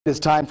It's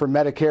time for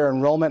Medicare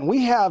enrollment.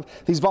 We have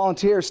these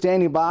volunteers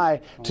standing by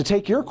to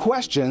take your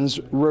questions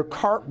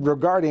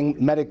regarding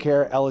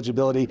Medicare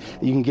eligibility.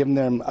 You can give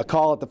them a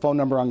call at the phone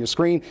number on your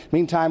screen.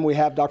 Meantime, we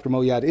have Dr.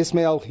 Moayad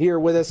Ismail here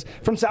with us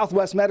from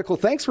Southwest Medical.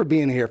 Thanks for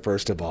being here,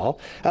 first of all.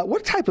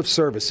 What type of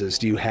services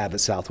do you have at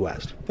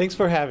Southwest? Thanks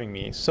for having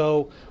me.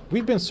 So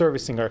we've been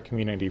servicing our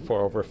community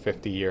for over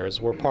 50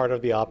 years. We're part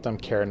of the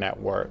Optum Care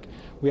Network.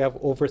 We have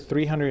over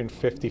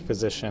 350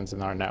 physicians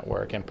in our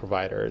network and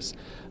providers.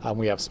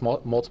 We have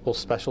multiple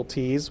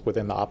specialties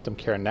within the Optum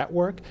Care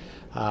Network.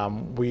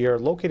 We are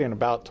located in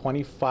about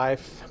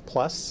 25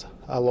 plus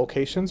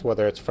locations,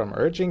 whether it's from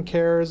urgent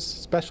cares,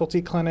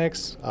 specialty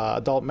clinics,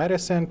 adult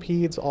medicine,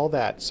 peds, all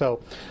that. So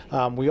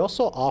we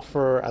also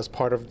offer, as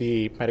part of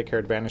the Medicare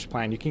Advantage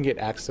plan, you can get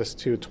access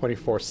to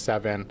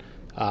 24/7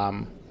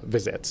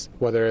 visits,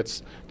 whether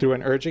it's through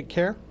an urgent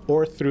care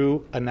or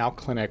through a Now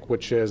Clinic,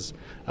 which is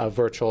a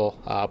virtual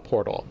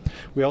portal.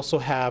 We also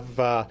have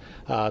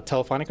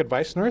telephonic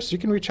advice nurse. You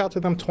can reach out to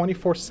them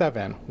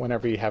 24/7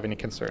 whenever you have any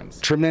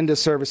concerns.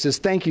 Tremendous services.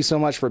 Thank you so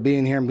much for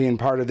being here and being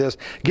part of this.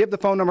 Give the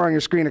phone number on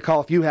your screen a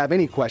call if you have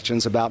any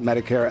questions about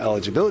Medicare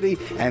eligibility,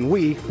 and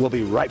we will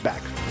be right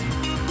back.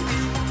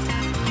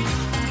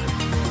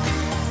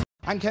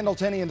 I'm Kendall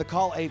Tenney in the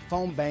Call 8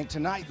 phone bank.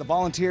 Tonight, the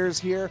volunteers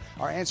here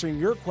are answering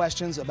your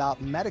questions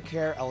about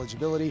Medicare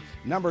eligibility.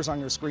 Numbers on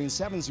your screen,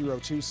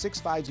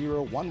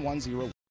 702-650-1101.